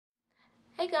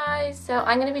Hey guys, so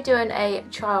I'm going to be doing a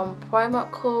try on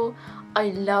Primark haul. I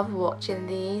love watching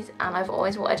these and I've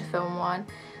always wanted to film one,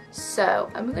 so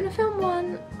I'm going to film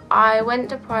one. I went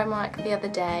to Primark the other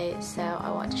day, so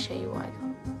I wanted to show you what I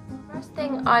got. First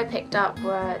thing I picked up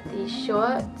were these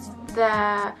shorts.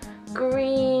 They're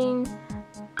green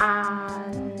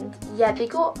and yeah, they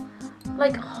got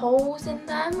like holes in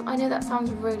them. I know that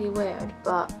sounds really weird,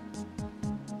 but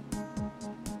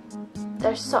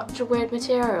they're such a weird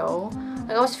material.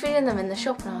 Like, I was feeling them in the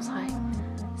shop and I was like,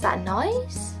 is that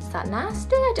nice? Is that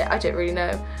nasty? I don't really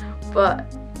know.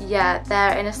 But yeah,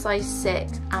 they're in a size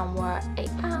 6 and were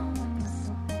 £8.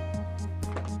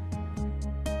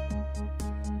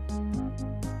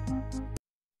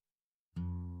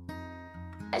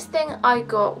 Next thing I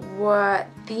got were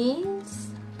these.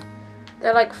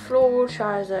 They're like floral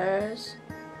trousers.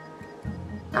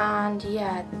 And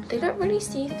yeah, they look really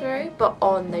see-through, but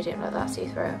on they don't look that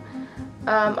see-through.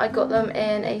 I got them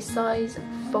in a size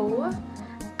 4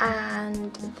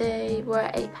 and they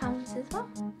were £8 as well.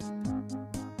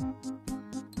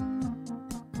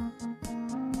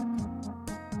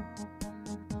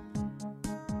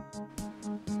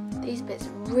 These bits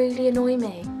really annoy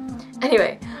me.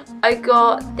 Anyway, I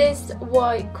got this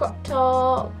white crop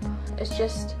top. It's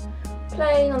just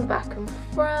plain on the back and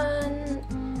front.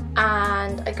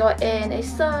 And I got in a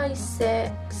size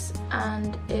 6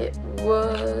 and it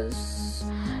was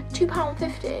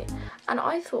 £2.50, and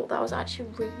I thought that was actually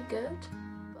really good.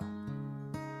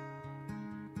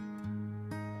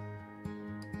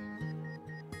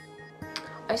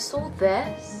 I saw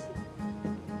this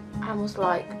and was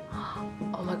like,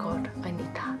 oh my god, I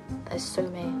need that. That is so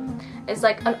me. It's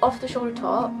like an off the shoulder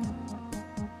top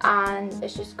and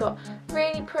it's just got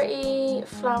really pretty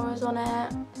flowers on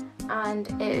it. And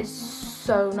it is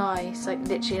so nice, like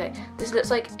literally, like this looks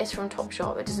like it's from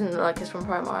Topshop. It doesn't look like it's from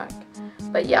Primark.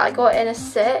 But yeah, I got it in a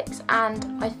 6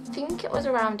 and I think it was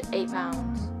around £8.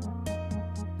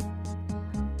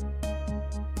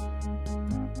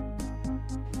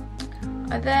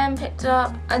 I then picked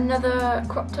up another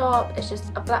crop top. It's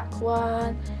just a black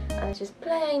one and it's just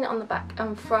plain on the back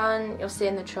and front. You'll see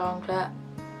in the try-on clip.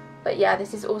 But yeah,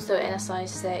 this is also in a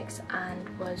size 6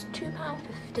 and was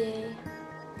 £2.50.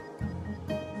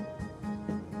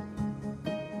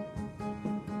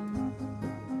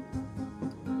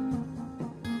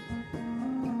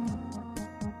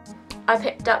 I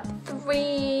picked up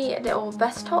 3 little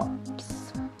vest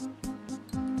tops.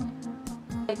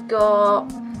 I got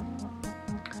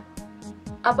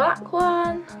a black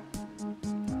one,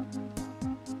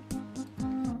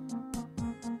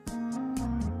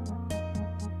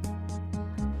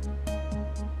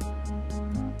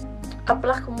 a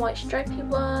black and white stripy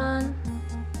one,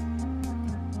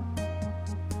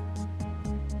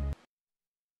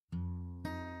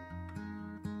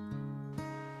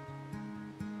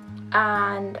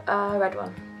 and a red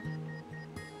one.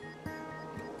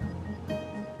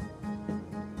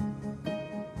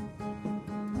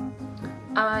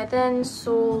 I then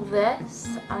saw this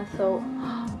and thought,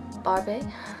 oh, Barbie.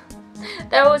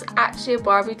 There was actually a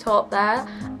Barbie top there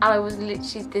and I was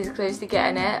literally this close to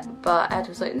getting it, but Ed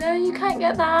was like, no, you can't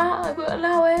get that, I won't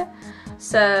allow it.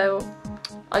 So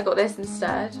I got this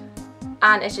instead,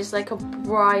 and it's just like a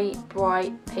bright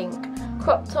pink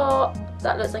crop top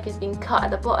that looks like it's been cut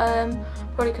at the bottom.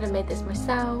 Probably could have made this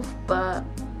myself, but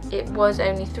it was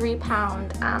only £3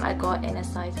 and I got in a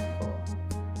size 4.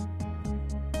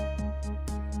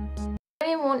 I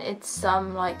really wanted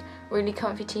some like really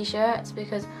comfy t-shirts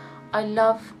because I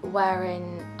love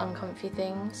wearing uncomfy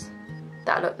things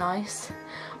that look nice,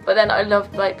 but then I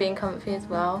love like being comfy as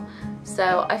well.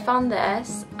 So I found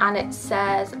this and it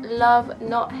says love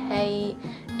not hate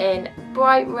in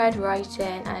bright red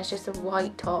writing, and it's just a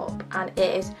white top and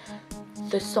it is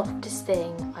the softest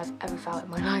thing I've ever felt in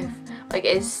my life. Like,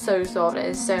 it is so soft, it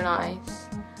is so nice.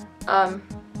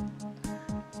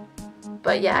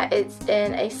 But yeah, it's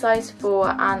in a size 4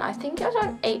 and I think it was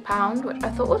around £8, which I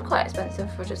thought was quite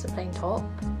expensive for just a plain top,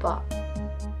 but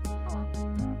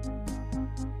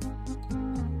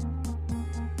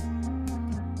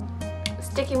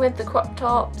sticking with the crop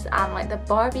tops and like the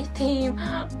Barbie theme,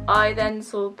 I then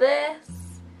saw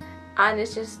this and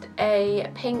it's just a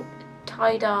pink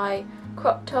tie-dye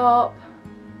crop top,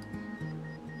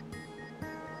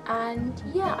 and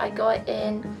yeah, I got it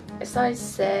in a size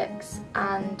 6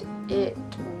 and it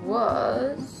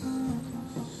was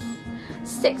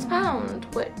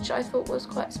 £6, which I thought was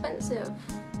quite expensive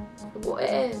for what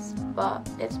it is, but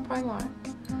it's Primark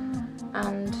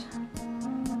and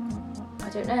I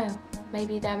don't know,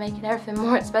 maybe they're making everything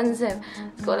more expensive.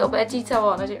 It's got a little bit of detail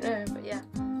on, I don't know, but yeah.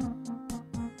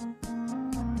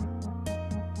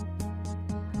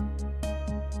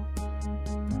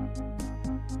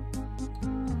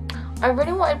 I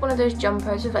really wanted one of those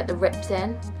jumpers with like the rips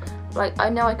in. Like, I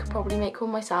know I could probably make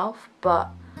one myself, but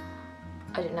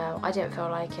I don't know, I didn't feel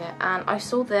like it. And I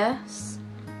saw this,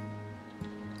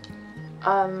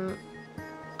 and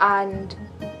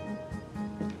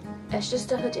it's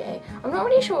just a hoodie. I'm not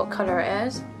really sure what colour it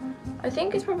is. I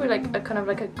think it's probably like a kind of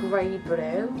like a grey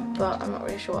blue, but I'm not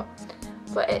really sure.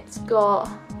 But it's got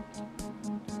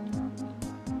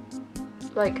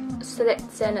like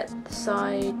slits in at the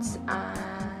sides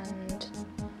and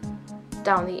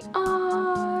down the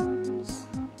arms.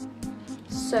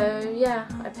 So yeah,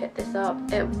 I picked this up.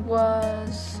 It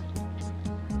was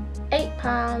 £8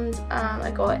 and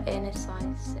I got it in a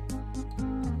size 6.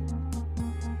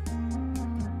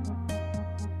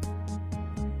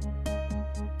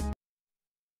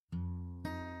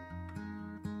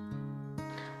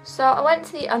 So I went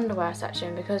to the underwear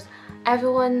section because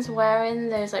everyone's wearing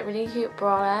those like really cute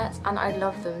bralettes and I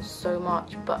love them so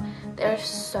much, but they're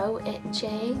so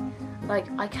itchy. Like,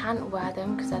 I can't wear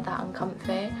them because they're that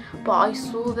uncomfy. But I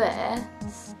saw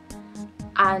this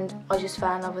and I just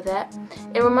fell in love with it.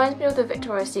 It reminds me of the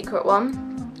Victoria's Secret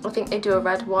one. I think they do a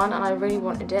red one and I really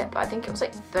wanted it, but I think it was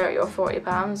like £30 or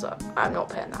 £40. I'm not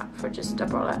paying that for just a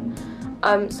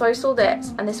bralette. So I saw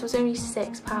this and this was only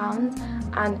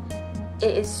 £6 and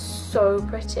it is so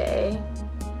pretty.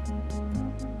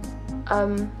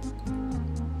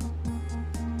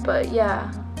 But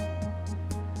yeah,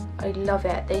 I love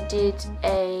it. They did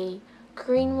a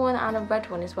green one and a red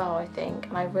one as well, I think,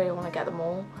 and I really want to get them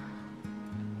all.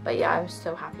 But yeah, I'm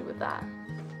so happy with that.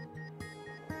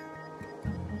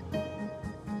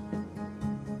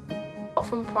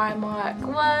 From Primark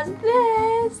was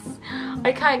this.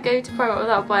 I can't go to Primark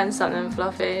without buying something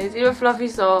fluffy. It's either fluffy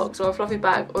socks or a fluffy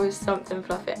bag or something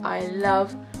fluffy. I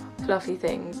love fluffy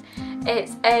things.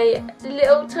 It's a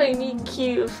little tiny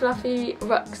cute fluffy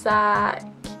rucksack,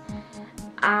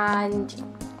 and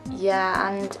yeah,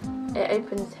 and it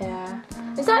opens here.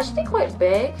 It's actually quite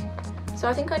big, so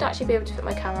I think I'd actually be able to fit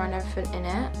my camera and everything in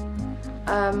it.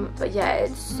 But yeah,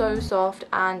 it's so soft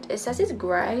and it says it's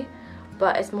grey,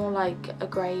 but it's more like a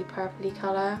grey purpley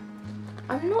colour.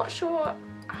 I'm not sure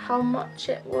how much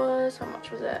it was. How much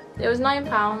was it? It was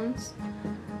 £9,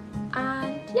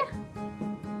 and yeah.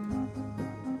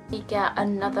 We get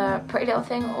another Pretty Little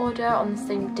Thing order on the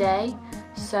same day,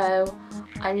 so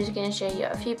I'm just going to show you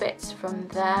a few bits from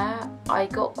there. I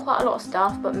got quite a lot of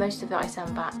stuff, but most of it I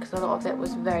sent back because a lot of it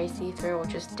was very see-through or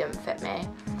just didn't fit me.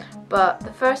 But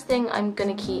the first thing I'm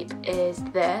going to keep is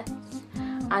this,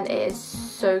 and it is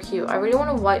so cute. I really want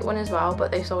a white one as well,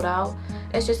 but they sold out.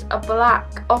 It's just a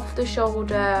black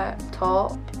off-the-shoulder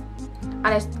top, and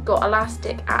it's got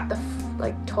elastic at the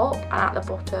top and at the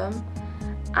bottom,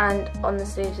 and on the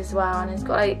sleeves as well, and it's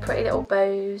got like pretty little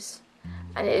bows,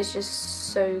 and it is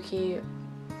just so cute.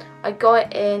 I got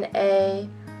it in a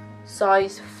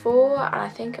size 4 and I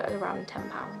think it was around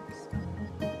 £10.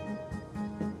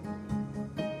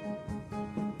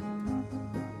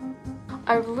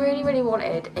 I really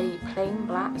wanted a plain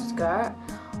black skirt,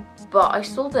 but I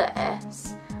saw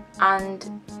this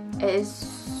and it is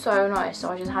so nice, so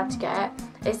I just had to get it.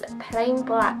 It's plain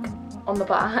black on the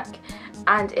back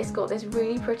and it's got this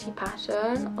really pretty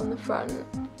pattern on the front.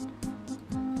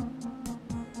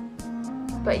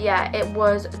 But yeah, it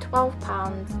was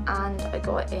 £12 and I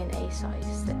got it in a size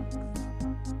 6.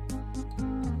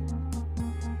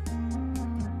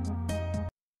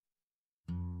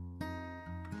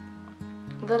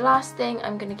 The last thing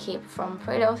I'm going to keep from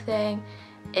Pretty Little Thing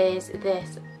is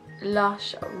this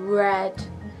lush red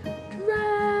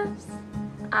dress,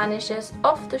 and it's just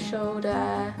off the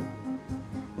shoulder,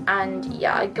 and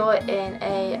yeah, I got it in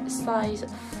a size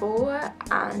 4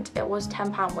 and it was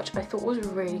 £10, which I thought was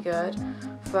really good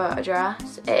for a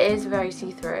dress. It is very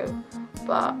see-through,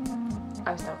 but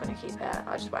I'm still going to keep it.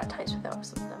 I'll just wear tights with it or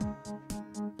something.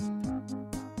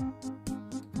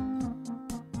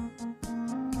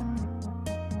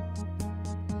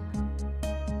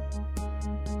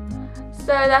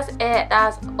 So that's it,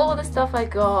 that's all the stuff I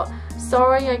got.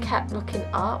 Sorry I kept looking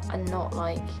up and not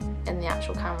like in the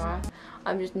actual camera.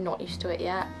 I'm just not used to it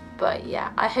yet. But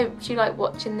yeah, I hope you like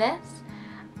watching this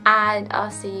and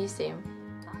I'll see you soon.